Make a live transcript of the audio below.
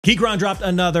Keychron dropped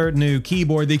another new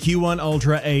keyboard, the Q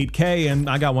Ultra ZMK, and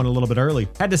I got one a little bit early.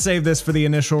 Had to save this for the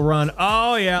initial run.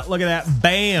 Oh yeah, look at that,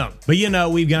 bam! But you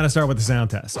know, we've got to start with the sound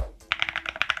test.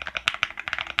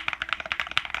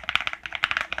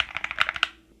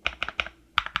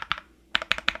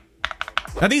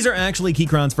 Now these are actually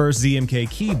Keychron's first ZMK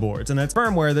keyboards, and that's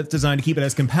firmware that's designed to keep it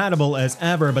as compatible as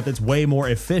ever, but that's way more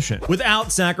efficient,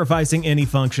 without sacrificing any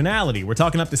functionality. We're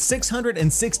talking up to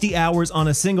 660 hours on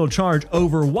a single charge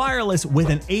over wireless with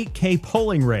an 8K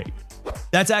polling rate.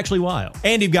 That's actually wild.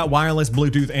 And you've got wireless,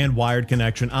 Bluetooth, and wired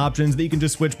connection options that you can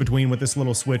just switch between with this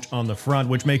little switch on the front,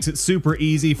 which makes it super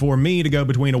easy for me to go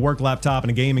between a work laptop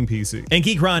and a gaming PC. And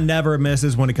Keychron never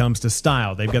misses when it comes to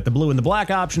style. They've got the blue and the black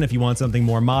option if you want something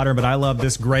more modern, but I love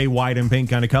this gray, white, and pink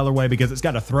kind of colorway because it's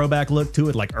got a throwback look to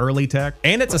it, like early tech.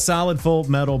 And it's a solid full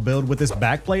metal build with this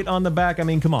backplate on the back. I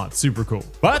mean, come on, super cool.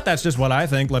 But that's just what I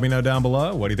think. Let me know down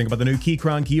below. What do you think about the new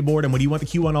Keychron keyboard, and what do you want the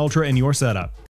Q Ultra in your setup?